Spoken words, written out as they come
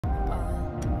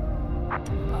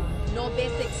No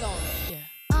basic zone. Yeah.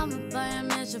 I'ma buy a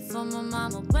mansion for my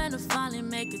mama when I finally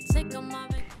make it. Take on my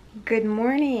Good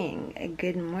morning.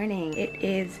 Good morning. It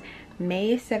is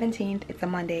May 17th. It's a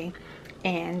Monday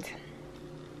and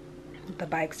the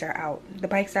bikes are out. The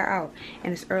bikes are out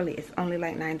and it's early. It's only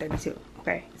like 9:32.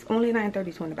 Okay, it's only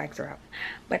 9:32 when the bikes are out,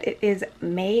 but it is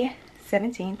May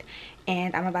 17th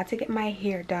and I'm about to get my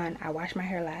hair done. I washed my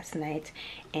hair last night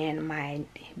and my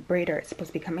braider is supposed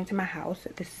to be coming to my house.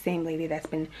 This same lady that's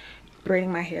been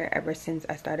braiding my hair ever since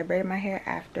I started braiding my hair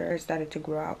after it started to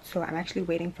grow out. So I'm actually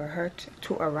waiting for her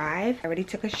to arrive. I already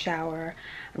took a shower.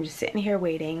 I'm just sitting here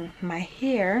waiting. My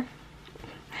hair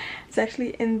is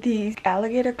actually in these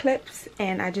alligator clips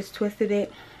and I just twisted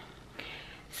it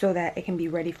so that it can be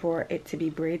ready for it to be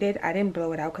braided. I didn't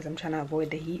blow it out because I'm trying to avoid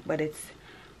the heat, but it's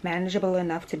manageable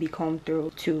enough to be combed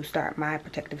through to start my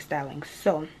protective styling.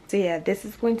 So yeah, this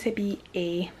is going to be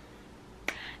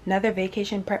another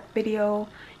vacation prep video.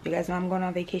 You guys know I'm going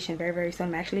on vacation very soon.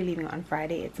 I'm actually leaving on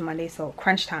Friday. It's Monday, so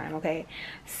crunch time. Okay,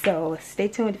 so stay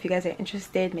tuned. If you guys are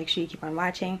interested, make sure you keep on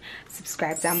watching.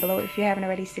 Subscribe down below if you haven't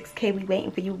already. 6K, we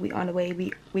waiting for you. We on the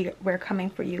way. We're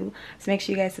coming for you, so make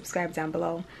sure you guys subscribe down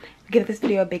below. Give this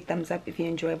video a big thumbs up if you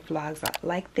enjoy vlogs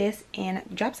like this, and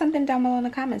drop something down below in the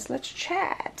comments. Let's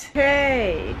chat.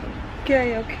 Okay.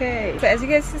 So as you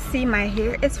guys can see, my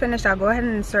hair is finished. I'll go ahead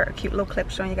and insert a cute little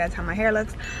clip showing you guys how my hair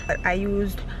looks. But I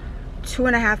used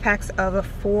 2.5 packs of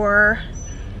 4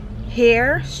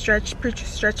 hair stretch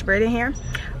braiding hair.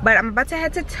 But I'm about to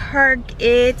head to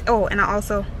Target. Oh, and I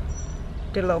also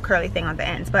did a little curly thing on the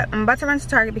ends. But I'm about to run to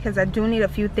Target because I do need a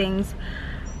few things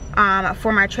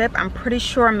for my trip. I'm pretty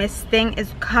sure Miss Thing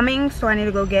is coming, so I need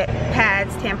to go get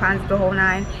pads, tampons, the whole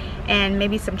 9, and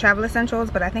maybe some travel essentials.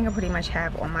 But I think I pretty much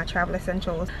have all my travel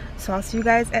essentials, so I'll see you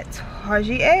guys at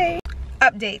Target.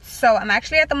 Updates. So I'm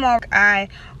actually at the mall. I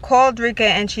called Rika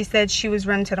and she said she was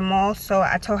running to the mall, so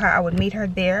I told her I would meet her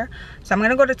there. So I'm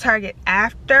gonna go to Target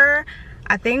after.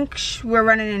 I think we're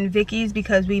running in Vicky's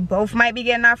because we both might be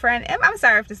getting our friend. I'm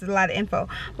sorry if this is a lot of info,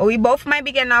 but we both might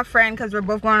be getting our friend because we're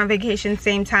both going on vacation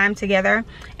same time together.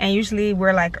 And usually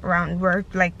we're like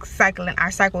cycling.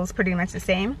 Our cycle is pretty much the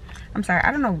same. I'm sorry,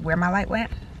 I don't know where my light went.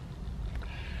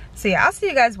 So yeah, I'll see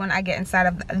you guys when I get inside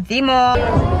of the mall.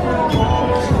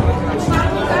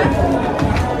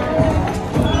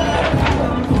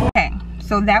 Okay,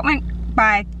 so that went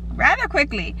by rather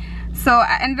quickly. So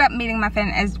I ended up meeting my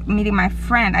friend.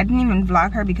 I didn't even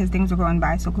vlog her because things were going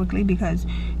by so quickly because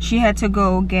she had to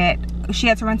run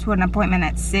to an appointment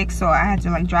at 6, so I had to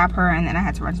like drop her and then I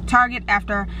had to run to Target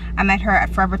after I met her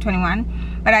at Forever 21.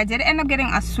 But I did end up getting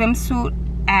a swimsuit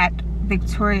at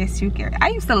Victoria's Secret. I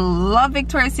used to love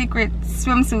Victoria's Secret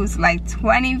swimsuits like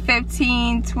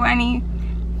 2015,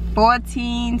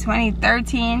 2014,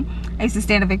 2013. I used to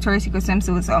stay in a Victoria's Secret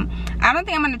swimsuit, so I don't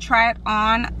think I'm gonna try it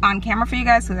on camera for you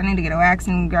guys because I need to get a wax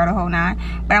and grab the whole 9.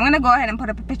 But I'm gonna go ahead and put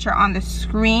up a picture on the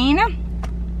screen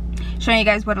showing you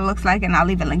guys what it looks like, and I'll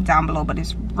leave a link down below. But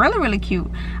it's really cute.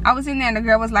 I was in there and the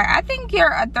girl was like, I think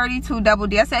you're a 32 double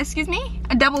D. I said, excuse me,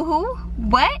 a double who?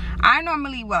 What?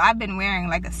 I've been wearing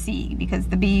like a C because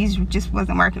the B's just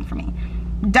wasn't working for me.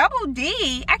 Double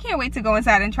D? I can't wait to go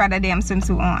inside and try that damn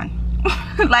swimsuit on.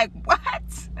 Like, what?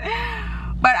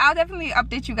 But I'll definitely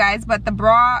update you guys. But the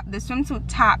swimsuit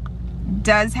top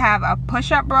does have a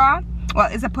push-up bra. Well,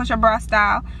 it's a push-up bra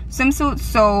style swimsuit,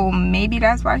 so maybe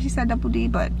that's why she said double D.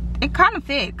 But it kind of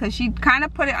fit because she kind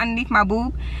of put it underneath my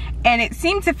boob and it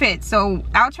seemed to fit. So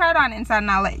I'll try it on inside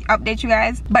and I'll update you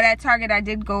guys. But at Target, I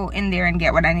did go in there and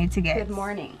get what I need to get. Good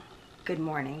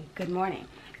morning.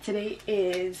 Today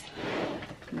is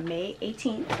May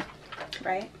 18th,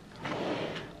 right?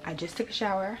 I just took a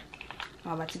shower.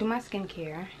 I'm about to do my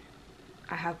skincare.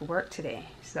 I have work today,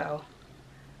 so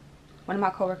one of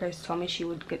my coworkers told me she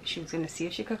was gonna see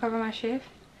if she could cover my shift.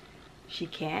 She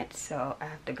can't, so I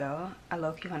have to go. I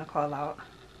low-key wanna call out,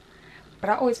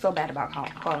 but I always feel bad about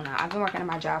calling out. I've been working at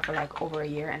my job for like over a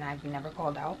year and I've never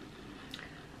called out,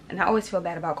 and I always feel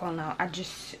bad about calling out.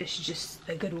 It's just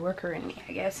the good worker in me,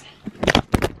 I guess.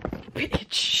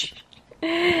 Bitch.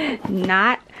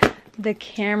 Not the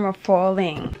camera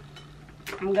falling.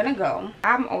 I'm gonna go.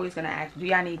 I'm always gonna ask, do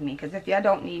y'all need me? Because if y'all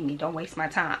don't need me, don't waste my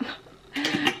time.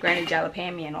 Granted, y'all are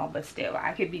paying me and all, but still,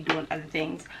 I could be doing other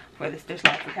things for the Stush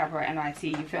Life Recover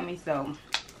NYC, you feel me? So,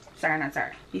 sorry, not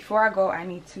sorry. Before I go, I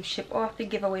need to ship off the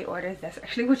giveaway orders. That's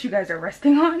actually what you guys are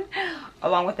resting on,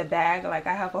 along with the bag. Like,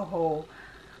 I have a whole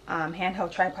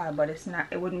handheld tripod, but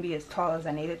it wouldn't be as tall as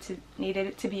I needed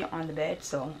it to be on the bed.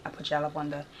 So I put y'all up on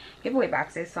the giveaway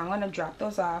boxes. So I'm gonna drop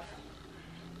those off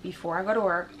before I go to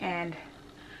work, and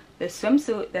The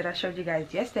swimsuit that I showed you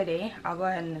guys yesterday, I'll go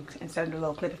ahead and insert a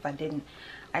little clip if I didn't.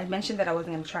 I mentioned that I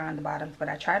wasn't going to try on the bottoms, but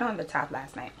I tried on the top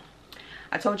last night.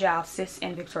 I told y'all sis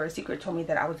in Victoria's Secret told me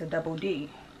that I was a double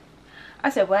D. I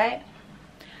said, what?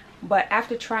 But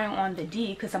after trying on the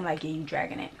D, because I'm like, yeah, you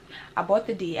dragging it. I bought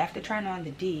the D. After trying on the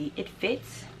D, it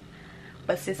fits,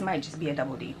 but sis might just be a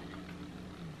double D.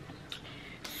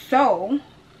 So,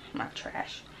 not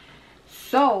trash.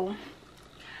 So,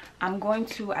 I'm going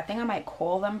to, I think I might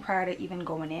call them prior to even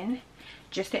going in,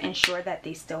 just to ensure that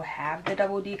they still have the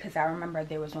double D, because I remember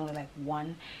there was only like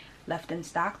one left in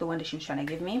stock, the one that she was trying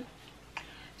to give me.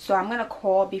 So I'm going to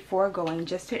call before going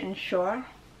just to ensure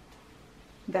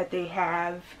that they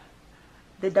have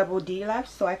the double D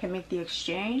left so I can make the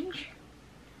exchange.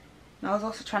 And I was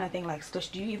also trying to think like,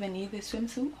 Stush, do you even need this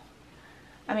swimsuit?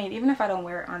 I mean, even if I don't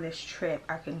wear it on this trip,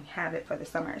 I can have it for the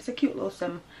summer. It's a cute little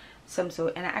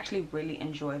swimsuit, and I actually really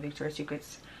enjoy Victoria's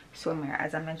Secret's swimwear.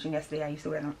 As I mentioned yesterday, I used to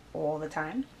wear them all the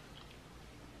time.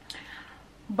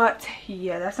 But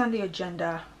yeah, that's on the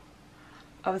agenda.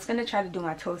 I was going to try to do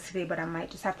my toes today, but I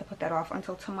might just have to put that off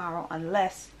until tomorrow,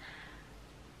 unless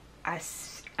I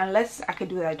could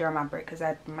do that during my break, because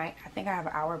I think I have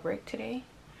an hour break today.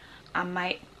 I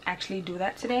might actually do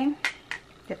that today,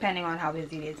 depending on how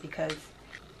busy it is, because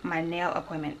my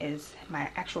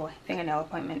actual fingernail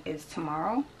appointment is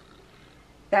tomorrow.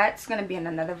 That's going to be in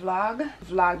another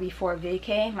vlog before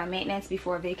vacay, my maintenance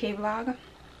before vacay vlog.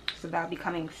 So that'll be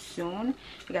coming soon.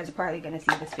 You guys are probably going to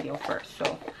see this video first.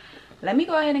 So let me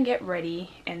go ahead and get ready,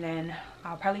 and then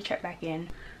I'll probably check back in.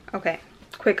 Okay,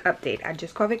 quick update. I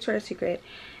just called Victoria's Secret.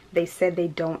 They said they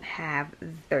don't have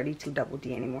 32 double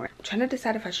D anymore. I'm trying to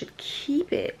decide if I should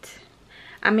keep it.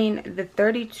 I mean, the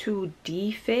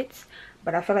 32D fits,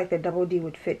 but I feel like the double D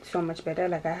would fit so much better.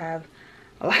 Like, I have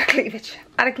a lot of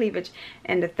cleavage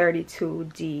in the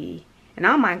 32D, and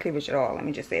I don't mind cleavage at all, let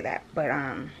me just say that. But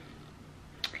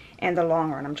in the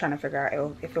long run, I'm trying to figure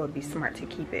out if it would be smart to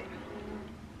keep it.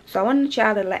 So I wanted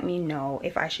y'all to let me know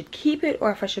if I should keep it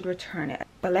or if I should return it.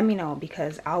 But let me know,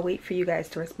 because I'll wait for you guys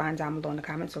to respond down below in the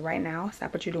comments. So right now,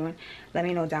 stop what you're doing. Let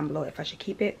me know down below if I should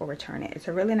keep it or return it. It's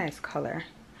a really nice color,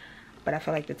 but I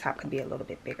feel like the top could be a little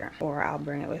bit bigger, or I'll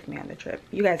bring it with me on the trip.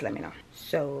 You guys let me know.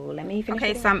 So let me finish.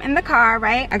 Okay, so I'm in the car,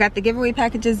 right? I got the giveaway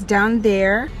packages down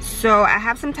there. So I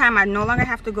have some time. I no longer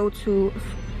have to go to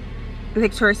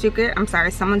Victoria's Secret. I'm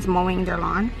sorry, someone's mowing their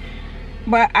lawn.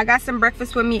 But I got some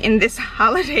breakfast with me in this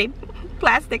holiday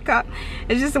plastic cup.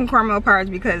 It's just some cornmeal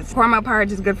porridge, because cornmeal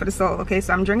porridge is good for the soul. Okay,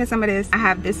 so I'm drinking some of this. I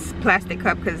have this plastic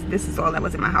cup because this is all that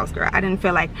was in my house, girl. I didn't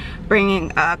feel like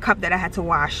bringing a cup that I had to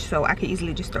wash, so I could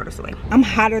easily just throw this away. I'm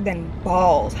hotter than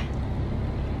balls.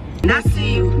 And I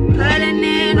see you putting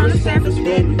in on the surface,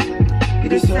 baby.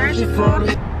 You're searching for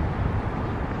me.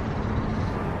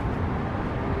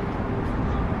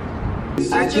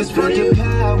 I just want your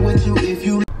power with you if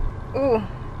you. Ooh.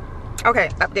 Okay,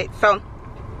 update. So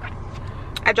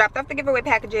I dropped off the giveaway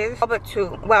packages, all but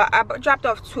 2. Well, I dropped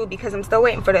off 2 because I'm still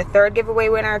waiting for the 3rd giveaway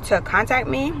winner to contact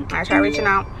me. I try reaching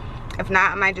out. If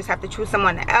not, I might just have to choose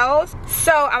someone else.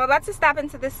 So I'm about to stop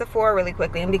into this Sephora really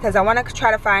quickly, because I want to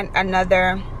try to find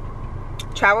another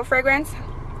travel fragrance,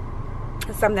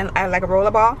 something like a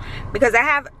rollerball, because I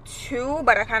have 2,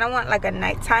 but I kind of want like a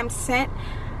nighttime scent.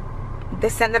 The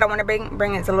scent that I want to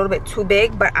bring is a little bit too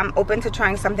big, but I'm open to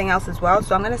trying something else as well.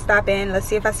 So I'm going to stop in. Let's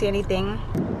see if I see anything.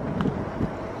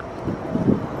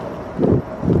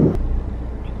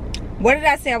 What did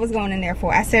I say I was going in there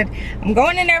for? I said I'm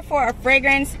going in there for a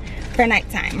fragrance for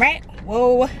nighttime, right?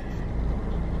 Whoa.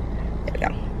 There we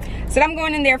go. So I'm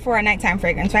going in there for a nighttime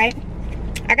fragrance, right?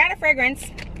 I got a fragrance.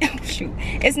 Oh, shoot.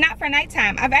 It's not for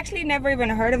nighttime. I've actually never even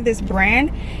heard of this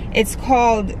brand. It's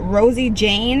called Rosie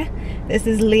Jane. This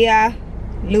is Leah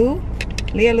Lou.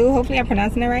 Hopefully I'm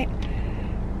pronouncing it right.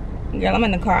 Girl, I'm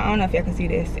in the car. I don't know if y'all can see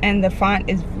this. And the font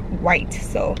is white,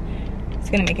 so it's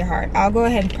going to make it hard. I'll go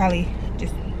ahead and probably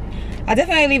I'll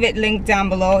definitely leave it linked down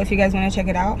below if you guys want to check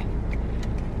it out.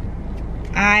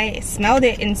 I smelled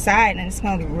it inside and it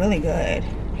smelled really good.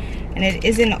 And it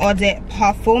is an eau de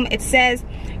parfum. It says,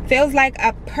 feels like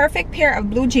a perfect pair of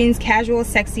blue jeans, casual,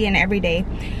 sexy, and everyday.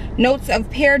 Notes of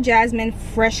pear, jasmine,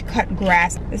 fresh cut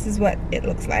grass. This is what it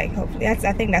looks like. Hopefully, I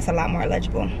think that's a lot more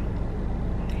legible.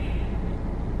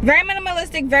 Very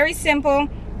minimalistic, very simple.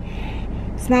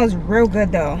 Smells real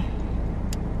good though.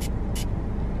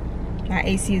 My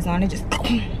AC is on. It just got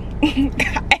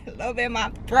a little bit in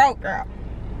my throat, girl.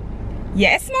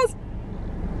 Yeah, it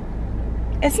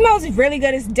smells really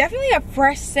good. It's definitely a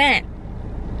fresh scent.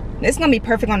 It's gonna be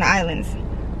perfect on the islands.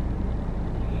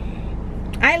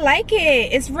 I like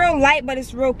it. It's real light, but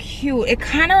it's real cute. It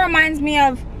kind of reminds me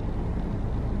of,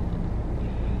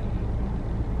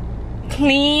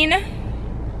 Clean.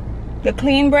 The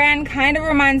Clean brand kind of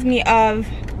reminds me of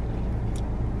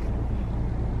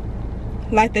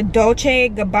like the Dolce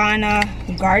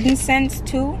Gabbana garden scents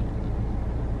too.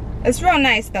 It's real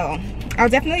nice though. I'll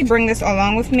definitely bring this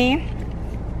along with me.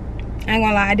 I ain't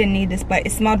gonna lie, I didn't need this, but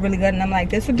it smelled really good, and I'm like,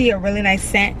 this would be a really nice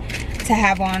scent to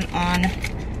have on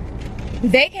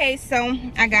vacay. So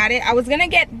I got it. I was gonna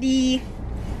get the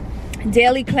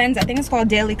Daily Cleanse, I think it's called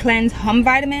Daily Cleanse Hum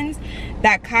Vitamins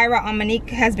that Kyra on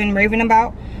Monique has been raving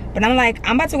about, but I'm like,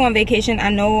 I'm about to go on vacation. I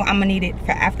know I'm gonna need it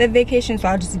for after the vacation, so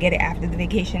I'll just get it after the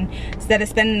vacation instead of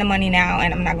spending the money now,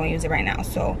 and I'm not gonna use it right now.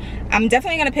 So I'm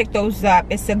definitely gonna pick those up.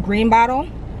 It's a green bottle.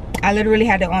 I literally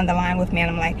had it on the line with me,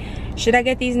 and I'm like, should I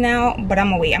get these now? But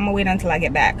I'm gonna wait until I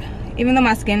get back. Even though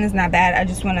my skin is not bad, I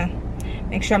just want to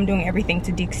make sure I'm doing everything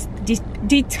to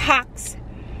detox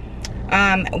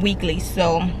weekly.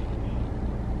 So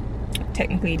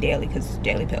technically daily, because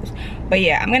daily pills. But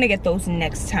yeah, I'm gonna get those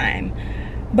next time.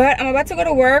 But I'm about to go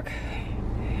to work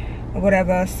or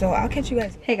whatever, so I'll catch you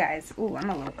guys. Hey guys, ooh, I'm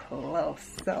a little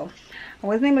close. So I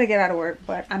wasn't able to get out of work,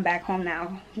 but I'm back home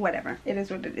now. Whatever, it is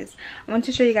what it is. I want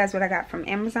to show you guys what I got from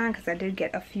Amazon, because I did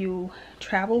get a few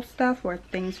travel stuff or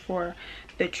things for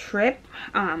the trip.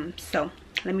 So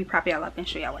let me prop y'all up and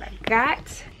show y'all what I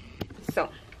got. So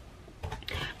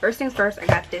first things first, I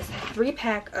got this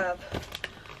 3-pack of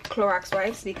Clorox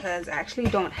wipes because I actually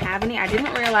don't have any. I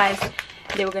didn't realize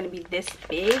they were going to be this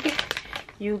big.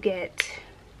 You get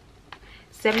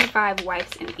 75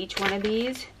 wipes in each one of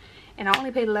these, and I only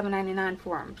paid $11.99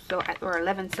 for them, so or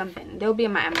 11 something. They'll be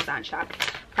in my Amazon shop,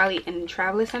 probably in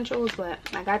travel essentials, but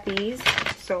I got these,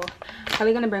 so I'm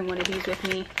probably gonna bring one of these with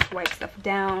me to wipe stuff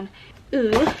down.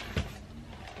 Ooh.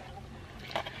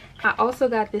 I also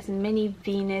got this mini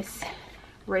Venus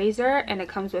razor, and it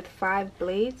comes with 5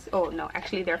 blades. Oh no,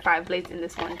 actually there are 5 blades in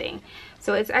this one thing,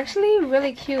 so it's actually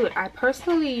really cute. I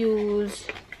personally use,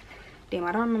 damn,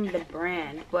 I don't remember the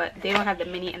brand, but they don't have the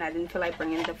mini, and I didn't feel like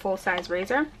bringing the full-size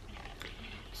razor,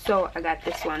 so I got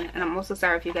this one. And I'm also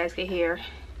sorry if you guys can hear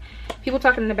people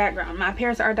talking in the background. My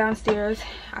parents are downstairs.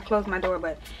 I closed my door,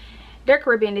 but they're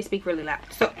Caribbean, they speak really loud.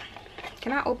 So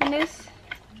can I open this?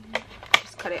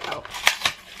 Just cut it out.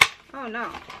 Oh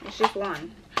no, it's just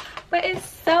one, but it's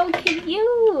so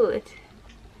cute.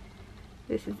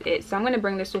 This is it. So I'm gonna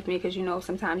bring this with me, because you know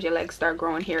sometimes your legs start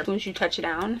growing here as soon as you touch it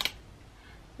down.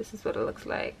 This is what it looks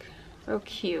like. Real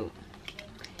cute.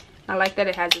 I like that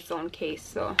it has its own case,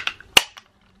 so I'm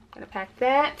gonna pack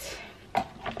that.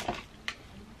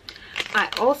 I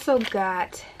also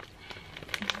got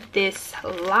this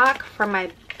lock for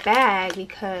my bag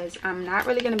because I'm not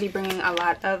really gonna be bringing a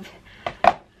lot of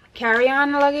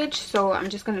carry-on luggage, so I'm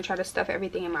just gonna try to stuff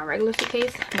everything in my regular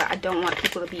suitcase, but I don't want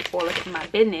people to be all up in my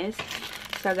business.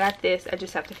 So I got this. I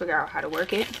just have to figure out how to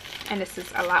work it, and this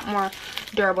is a lot more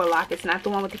durable lock. It's not the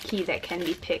one with the key that can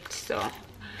be picked, so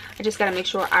I just gotta make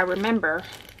sure I remember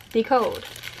the code.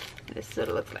 This is what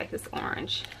it looks like. It's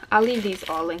orange. I'll leave these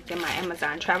all linked in my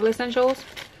Amazon travel essentials.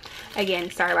 Again,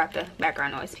 sorry about the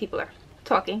background noise. People are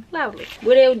talking loudly.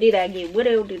 What else did I get? What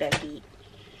else did I get?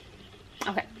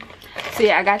 Okay, so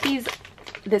yeah, I got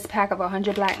this pack of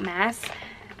 100 black masks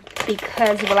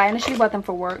because, well, I initially bought them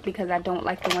for work because I don't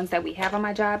like the ones that we have on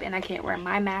my job, and I can't wear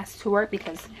my mask to work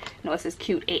because, you know, it says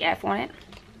cute AF on it.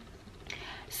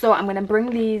 So I'm gonna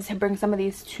bring some of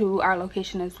these to our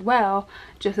location as well,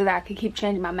 just so that I can keep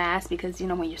changing my mask, because you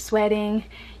know when you're sweating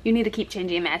you need to keep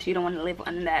changing your mask. You don't want to live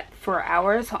on that for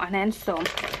hours on end. So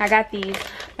I got these.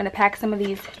 I'm gonna pack some of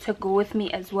these to go with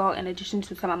me as well, in addition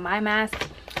to some of my masks.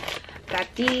 Got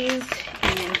these,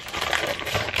 and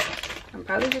I'm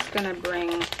probably just gonna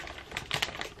bring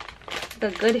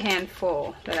a good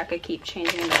handful that I could keep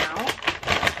changing them out.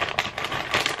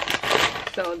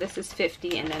 So this is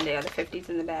 50, and then the other 50s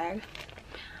in the bag.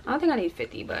 I don't think I need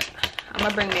 50, but I'm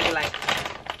gonna bring maybe like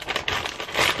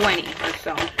 20 or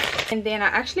so. And then I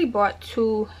actually bought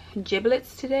 2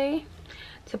 giblets today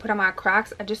to put on my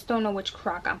Crocs. I just don't know which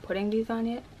Croc I'm putting these on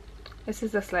yet. This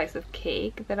is a slice of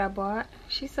cake that I bought.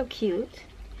 She's so cute.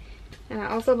 And I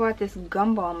also bought this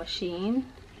Gumball machine.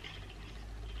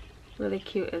 Really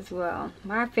cute as well.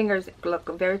 My fingers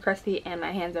look very crusty, and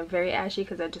my hands are very ashy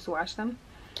because I just washed them.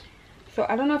 So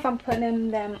I don't know if I'm putting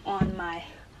them on my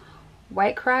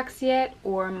white Crocs yet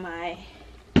or my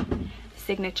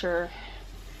signature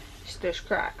Stush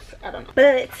Crocs. I don't know.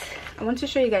 But I want to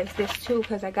show you guys this too,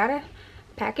 because I got a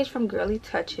package from Girly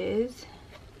Touches.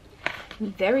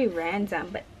 Very random,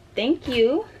 but thank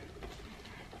you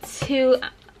to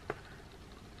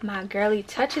my Girly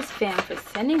Touches fan for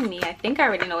sending me. I think I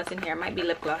already know what's in here. It might be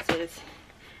lip glosses.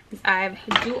 I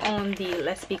do own the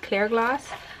Let's Be Clear gloss,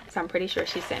 So I'm pretty sure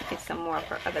she sent me some more of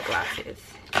her other glosses.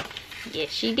 Yes,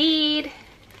 she did.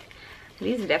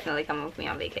 These are definitely coming with me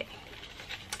on vacay.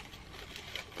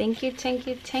 Thank you, thank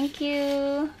you, thank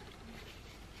you.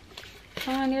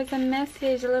 Come on, there's a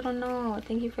message, a little note.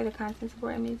 Thank you for the constant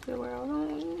support it means to the world.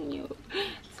 Oh, you.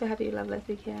 So happy you love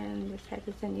Leslie Karen. Just had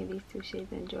to send you these 2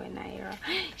 shades. Enjoy Naira.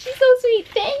 She's so sweet.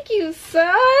 Thank you,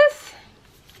 sus.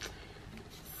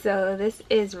 So this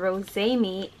is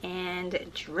Rosé and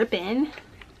Drippin'.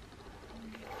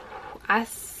 I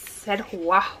said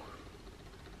wow.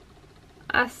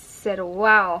 I said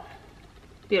wow.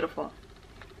 Beautiful.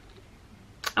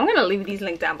 I'm gonna leave these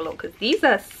linked down below because these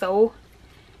are so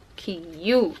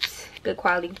cute. Good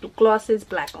quality lip glosses,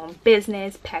 black owned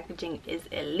business, packaging is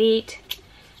elite,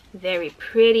 very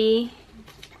pretty.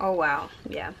 Oh wow,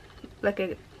 yeah, look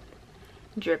at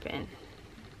Drippin'.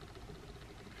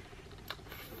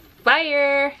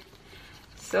 Fire.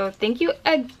 So thank you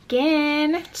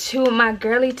again to my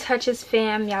Girly Touches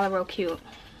fam. Y'all are real cute.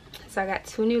 So I got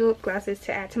 2 new lip glosses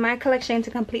to add to my collection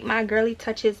to complete my Girly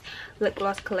Touches lip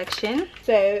gloss collection.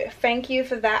 So thank you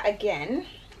for that again.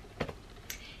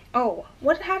 Oh,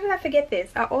 how did I forget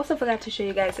this? I also forgot to show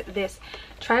you guys this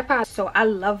tripod. So I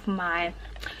love my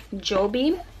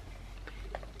Joby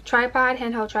tripod,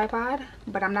 handheld tripod,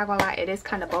 but I'm not gonna lie, it is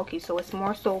kind of bulky. So it's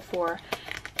more so for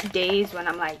days when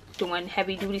I'm like doing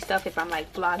heavy duty stuff, if I'm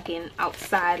like vlogging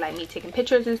outside, like me taking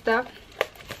pictures and stuff.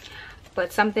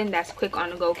 But something that's quick on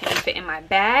the go can fit in my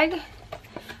bag.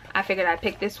 I figured I'd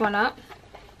pick this one up.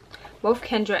 Both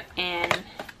Kendra and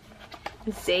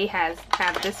Zay have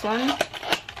this one,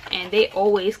 and they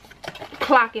always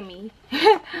clocking me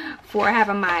for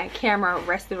having my camera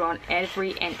rested on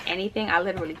every and anything. I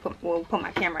literally will put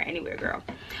my camera anywhere, girl.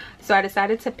 So I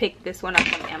decided to pick this one up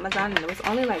from Amazon, and it was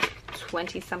only like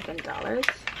 $20-something.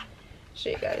 Show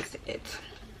you guys it.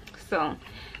 So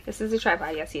this is a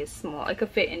tripod. You see it's small. It could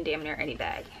fit in damn near any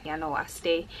bag. Yeah, I know I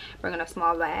stay bringing a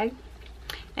small bag.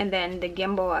 And then the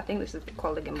gimbal, I think this is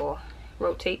called the gimbal,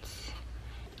 rotates.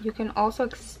 You can also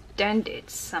extend it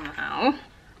somehow.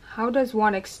 How does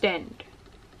one extend?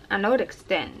 I know it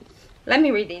extends. Let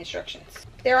me read the instructions.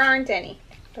 There aren't any.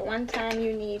 The one time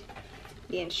you need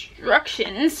the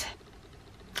instructions.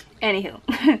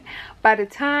 Anywho, by the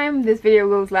time this video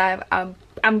goes live,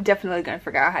 I'm definitely gonna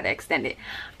figure out how to extend it.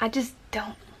 I just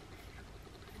don't.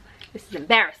 This is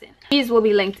embarrassing. These will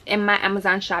be linked in my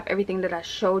Amazon shop. Everything that I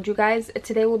showed you guys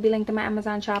today will be linked in my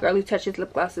Amazon shop. Girly Touches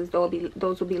lip glosses,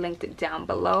 those will be linked down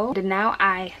below. And now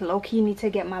I low-key need to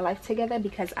get my life together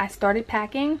because I started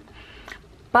packing,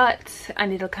 but I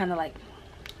need to kind of like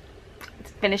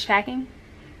finish packing,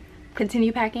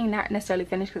 continue packing, not necessarily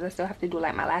finish because I still have to do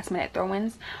like my last minute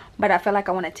throw-ins. But I feel like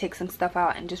I want to take some stuff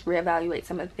out and just reevaluate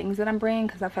some of the things that I'm bringing,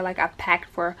 because I feel like I've packed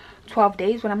for 12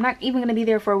 days when I'm not even going to be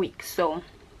there for a week. So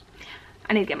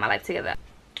I need to get my life together.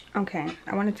 Okay,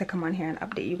 I wanted to come on here and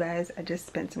update you guys. I just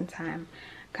spent some time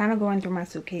kind of going through my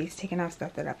suitcase, taking out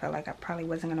stuff that I felt like I probably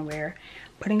wasn't gonna wear,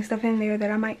 putting stuff in there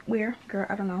that I might wear. Girl,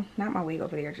 I don't know, not my wig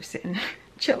over there, just sitting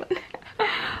chilling.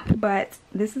 But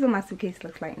this is what my suitcase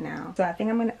looks like now. So I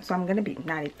think I'm gonna be,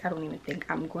 I don't even think,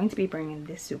 I'm going to be bringing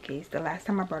this suitcase. The last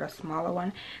time I brought a smaller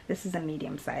one, this is a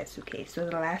medium-sized suitcase. So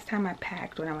the last time I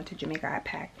packed, when I went to Jamaica, I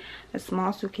packed a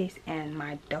small suitcase and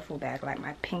my duffel bag, like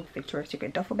my pink Victoria's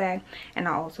Secret duffel bag, and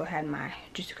I also had my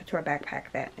Juicy Couture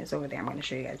backpack that is over there. I'm gonna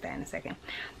show you guys that in a second.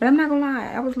 But I'm not gonna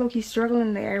lie, I was low-key struggling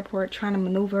in the airport trying to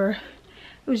maneuver.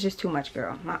 It was just too much,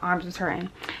 girl. My arms was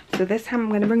hurting. So this time I'm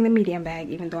going to bring the medium bag,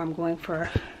 even though I'm going for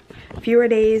fewer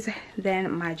days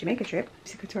than my Jamaica trip.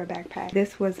 Couture backpack.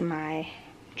 This was my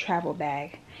travel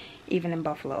bag, even in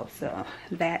Buffalo. So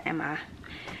that and my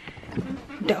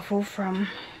duffel from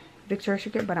Victoria's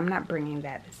Secret, but I'm not bringing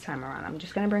that this time around. I'm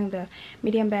just going to bring the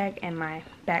medium bag and my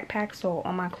backpack. So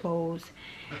all my clothes,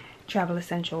 travel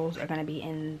essentials are going to be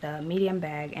in the medium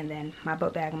bag, and then my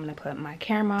book bag, I'm going to put my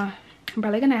camera. I'm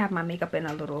probably gonna have my makeup in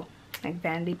a little like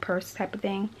vanity purse type of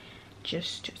thing,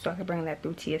 just so I can bring that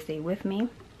through TSA with me.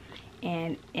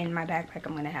 And in my backpack,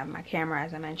 I'm gonna have my camera,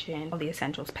 as I mentioned, all the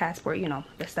essentials, passport, you know,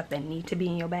 the stuff that need to be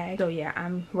in your bag. So yeah,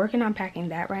 I'm working on packing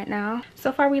that right now.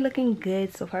 So far we looking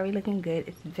good. So far we looking good.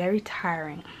 It's very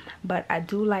tiring, but I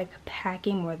do like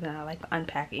packing more than I like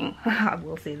unpacking. I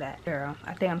will say that. Girl,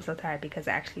 I think I'm so tired because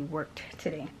I actually worked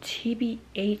today.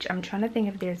 TBH, I'm trying to think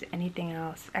if there's anything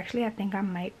else. Actually, I think I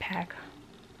might pack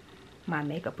my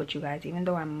makeup with you guys, even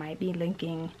though I might be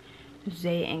linking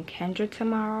Zay and Kendra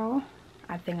tomorrow.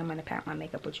 I think I'm gonna pack my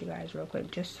makeup with you guys real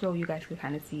quick, just so you guys can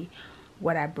kind of see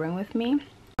what I bring with me.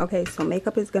 Okay, so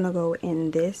makeup is gonna go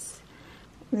in this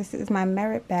This is my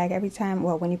Merit bag. Every time,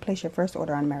 well, when you place your first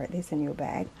order on Merit, they send you a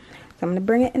bag. So I'm going to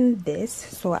bring it in this.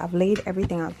 So I've laid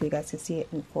everything out for you guys to see it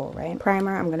in full, right?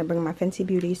 Primer, I'm going to bring my Fenty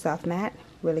Beauty Soft Matte.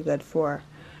 Really good for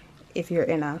if you're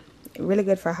in a, really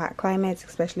good for hot climates,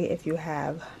 especially if you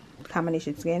have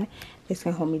combination skin. This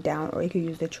can hold me down, or you can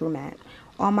use the True Matte.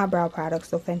 All my brow products,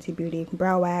 so Fenty Beauty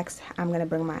brow wax. I'm going to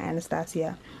bring my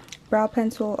Anastasia brow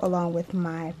pencil along with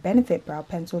my Benefit brow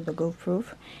pencil, the Goof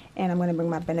Proof. And I'm going to bring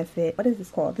my Benefit, what is this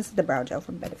called? This is the brow gel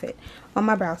from Benefit. On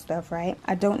my brow stuff, right?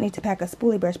 I don't need to pack a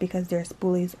spoolie brush because there are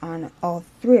spoolies on all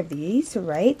 3 of these,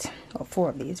 right? Or 4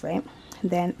 of these, right?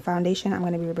 Then foundation, I'm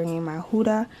going to be bringing my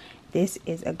Huda. This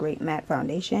is a great matte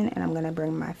foundation. And I'm going to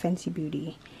bring my Fenty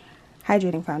Beauty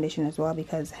hydrating foundation as well,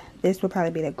 because this will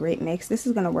probably be the great mix. This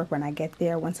is going to work when I get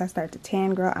there. Once I start to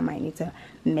tan, girl, I might need to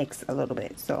mix a little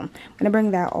bit. So I'm going to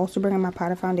bring that. Also bringing my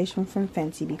powder foundation from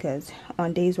Fenty, because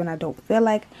on days when I don't feel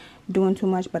like doing too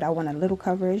much but I want a little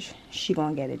coverage, she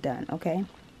gonna get it done, okay?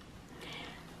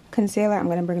 Concealer, I'm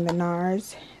going to bring the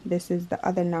NARS. This is the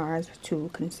other NARS to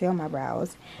conceal my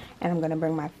brows. And I'm going to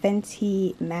bring my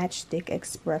Fenty Matchstick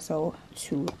Espresso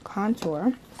to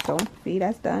contour. So see,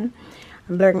 that's done.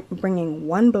 I'm bringing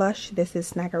one blush. This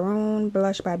is Snackaroon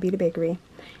blush by Beauty Bakery.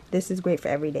 This is great for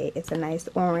every day. It's a nice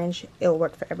orange. It'll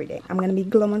work for every day. I'm going to be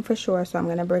glowing for sure, so I'm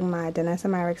going to bring my Danessa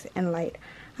Myricks and Light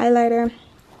highlighter.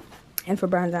 And for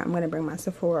bronzer, I'm going to bring my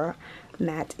Sephora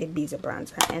Matte Ibiza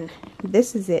bronzer. And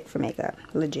this is it for makeup,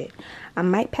 legit. I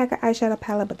might pack an eyeshadow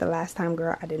palette, but the last time,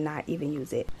 girl, I did not even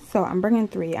use it. So I'm bringing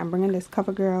 3. I'm bringing this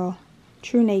CoverGirl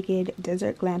True Naked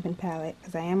Desert Glamping palette,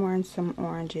 because I am wearing some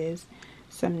oranges,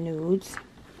 some nudes.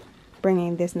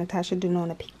 Bringing this Natasha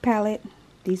Denona Peak palette.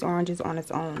 These oranges on its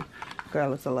own,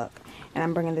 girl, it's a look. And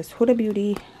I'm bringing this Huda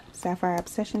Beauty Sapphire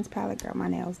Obsessions palette. Girl, my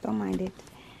nails, don't mind it.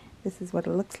 This is what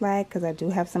it looks like, because I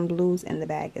do have some blues in the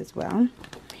bag as well.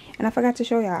 And I forgot to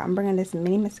show y'all, I'm bringing this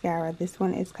mini mascara. This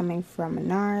one is coming from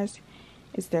NARS.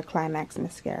 It's their Climax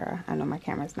mascara. I know my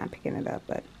camera's not picking it up,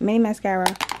 but mini mascara,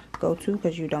 go to,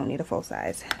 because you don't need a full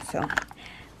size. So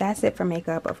that's it for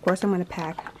makeup. Of course, I'm going to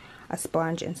pack a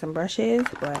sponge and some brushes,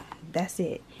 but that's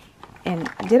it. And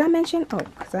did I mention, oh,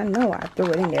 because I know I threw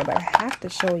it in there, but I have to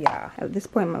show y'all. At this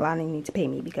point, Milani needs to pay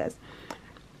me, because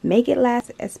Make It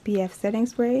Last SPF setting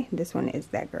spray, this one is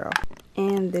that, girl.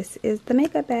 And this is the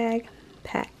makeup bag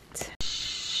packed.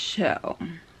 So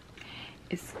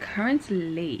it's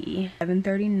currently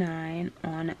 11:39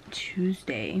 on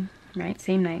Tuesday, right?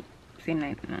 Same night.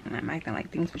 I'm acting like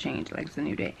things will change, like it's a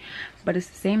new day, but it's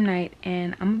the same night.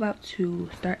 And I'm about to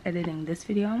start editing this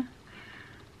video,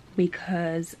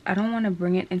 because I don't want to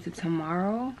bring it into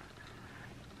tomorrow,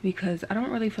 because I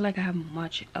don't really feel like I have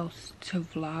much else to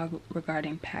vlog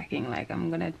regarding packing. Like,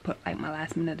 I'm gonna put like my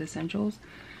last minute essentials,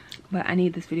 but I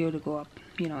need this video to go up,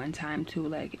 you know, in time too.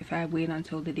 Like, if I wait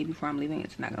until the day before I'm leaving,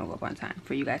 it's not gonna go up on time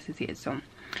for you guys to see it. So I'm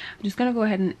just gonna go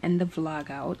ahead and end the vlog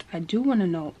out. I do want to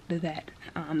note that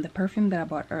the perfume that I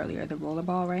bought earlier, the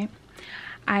Rollerball, right,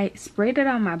 I sprayed it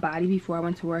on my body before I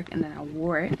went to work, and then I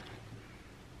wore it.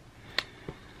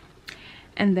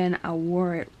 And then I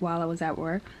wore it while I was at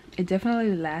work. It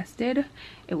definitely lasted.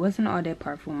 It was an all-day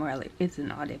perfume, or it's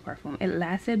an all-day perfume. It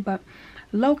lasted, but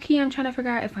low-key I'm trying to figure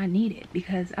out if I need it,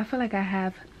 because I feel like I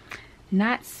have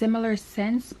not similar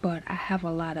scents, but I have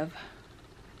a lot of...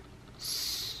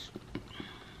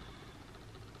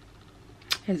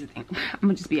 Here's the thing, I'm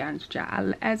gonna just be honest with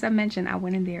y'all. As I mentioned, I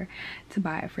went in there to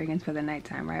buy a fragrance for the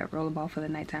nighttime, right? Rollerball for the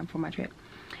nighttime for my trip.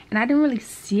 And I didn't really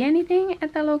see anything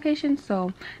at that location.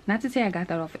 So not to say I got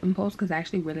that off impulse, because I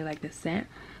actually really like the scent.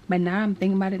 But now I'm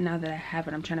thinking about it, now that I have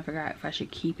it, I'm trying to figure out if I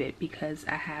should keep it, because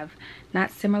I have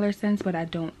not similar scents, but I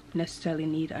don't necessarily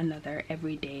need another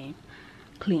everyday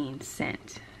clean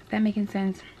scent. Is that making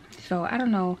sense? So I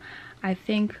don't know. I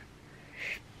think,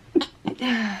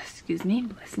 excuse me,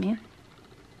 bless me.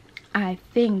 I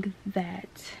think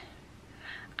that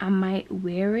I might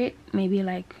wear it maybe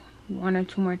like 1 or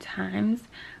 2 more times,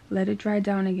 let it dry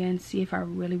down again, see if I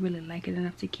really like it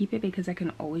enough to keep it, because I can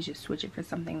always just switch it for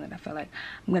something that I feel like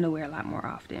I'm gonna wear a lot more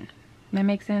often. That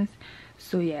makes sense?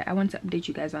 So yeah, I want to update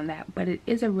you guys on that. But it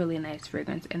is a really nice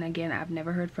fragrance, and again, I've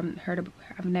never heard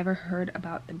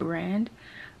about the brand,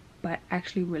 but I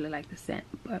actually really like the scent.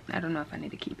 But I don't know if I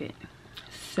need to keep it.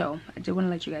 So I did want to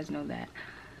let you guys know that.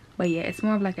 But yeah, it's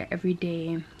more of like an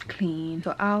everyday clean.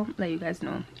 So I'll let you guys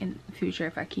know in the future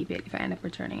if I keep it, if I end up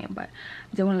returning it. But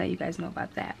I don't want to let you guys know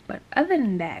about that. But other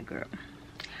than that, girl,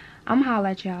 I'm gonna holla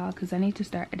at y'all because I need to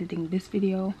start editing this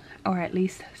video, or at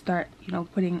least start, you know,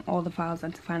 putting all the files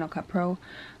onto Final Cut Pro,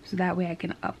 so that way I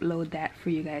can upload that for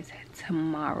you guys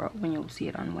tomorrow when you'll see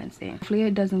it on Wednesday. Hopefully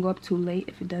it doesn't go up too late.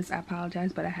 If it does, I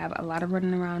apologize, but I have a lot of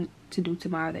running around to do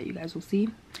tomorrow that you guys will see.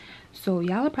 So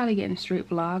y'all are probably getting straight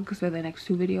vlogs for the next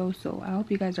 2 videos, so I hope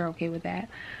you guys are okay with that.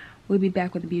 We'll be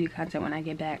back with the beauty content when I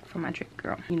get back from my trip,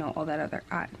 girl. You know, all that other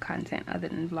content other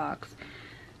than vlogs.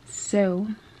 So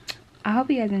I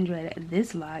hope you guys enjoyed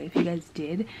this vlog. If you guys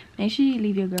did, make sure you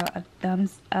leave your girl a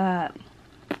thumbs up.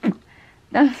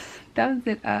 thumbs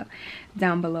it up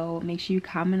down below. Make sure you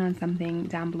comment on something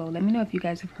down below. Let me know if you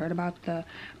guys have heard about the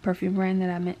perfume brand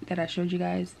that I showed you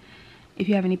guys. If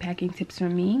you have any packing tips for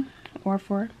me or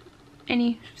for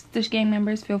any Stush gang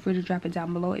members, feel free to drop it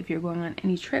down below. If you're going on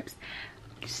any trips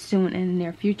soon in the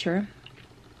near future,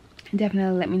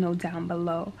 definitely let me know down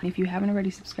below. And if you haven't already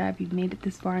subscribed, you've made it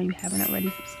this far and you haven't already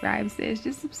subscribed, sis,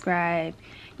 just subscribe.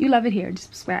 You love it here, just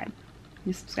subscribe.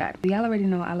 Just subscribe. Y'all already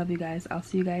know I love you guys. I'll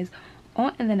see you guys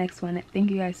on in the next one. Thank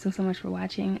you guys so much for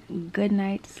watching. Good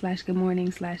night / good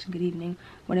morning / good evening.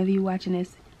 Whenever you're watching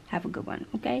this, have a good one,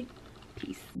 okay?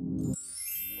 Peace.